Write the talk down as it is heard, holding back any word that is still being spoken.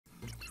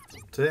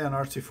Today on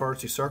Artsy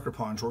Fartsy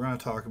Suckerpunch, we're going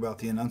to talk about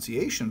the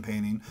Annunciation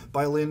painting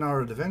by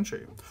Leonardo da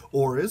Vinci.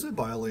 Or is it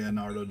by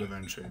Leonardo da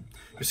Vinci?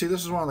 You see,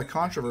 this is one of the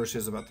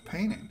controversies about the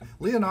painting.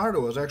 Leonardo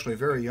was actually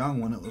very young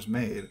when it was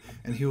made,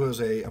 and he was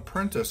an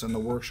apprentice in the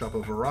workshop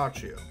of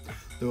Verrocchio.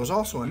 There was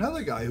also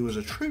another guy who was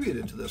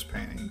attributed to this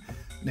painting,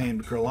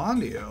 named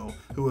Ghirlandaio,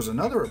 who was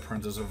another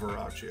apprentice of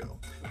Verrocchio.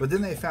 But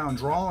then they found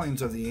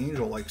drawings of the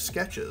angel, like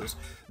sketches,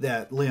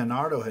 that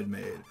Leonardo had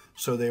made.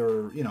 So they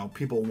were,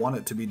 people want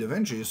it to be Da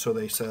Vinci's, so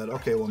they said,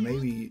 okay, well,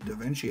 maybe Da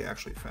Vinci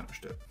actually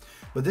finished it.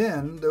 But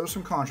then there was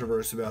some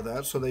controversy about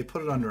that, so they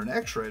put it under an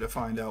X-ray to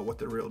find out what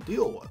the real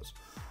deal was.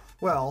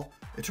 Well,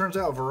 it turns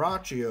out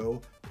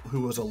Verrocchio,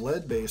 who was a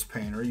lead-based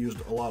painter,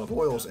 used a lot of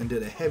oils and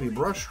did a heavy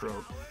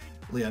brushstroke.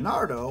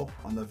 Leonardo,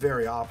 on the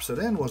very opposite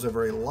end, was a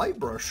very light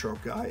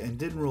brushstroke guy and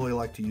didn't really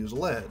like to use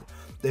lead.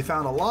 They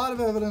found a lot of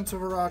evidence of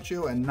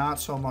Verrocchio and not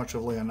so much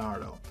of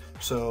Leonardo,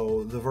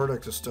 so the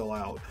verdict is still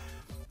out.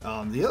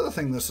 The other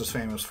thing this is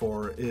famous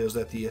for is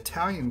that the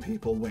Italian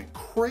people went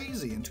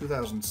crazy in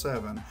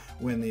 2007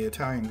 when the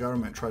Italian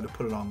government tried to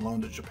put it on loan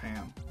to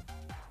Japan.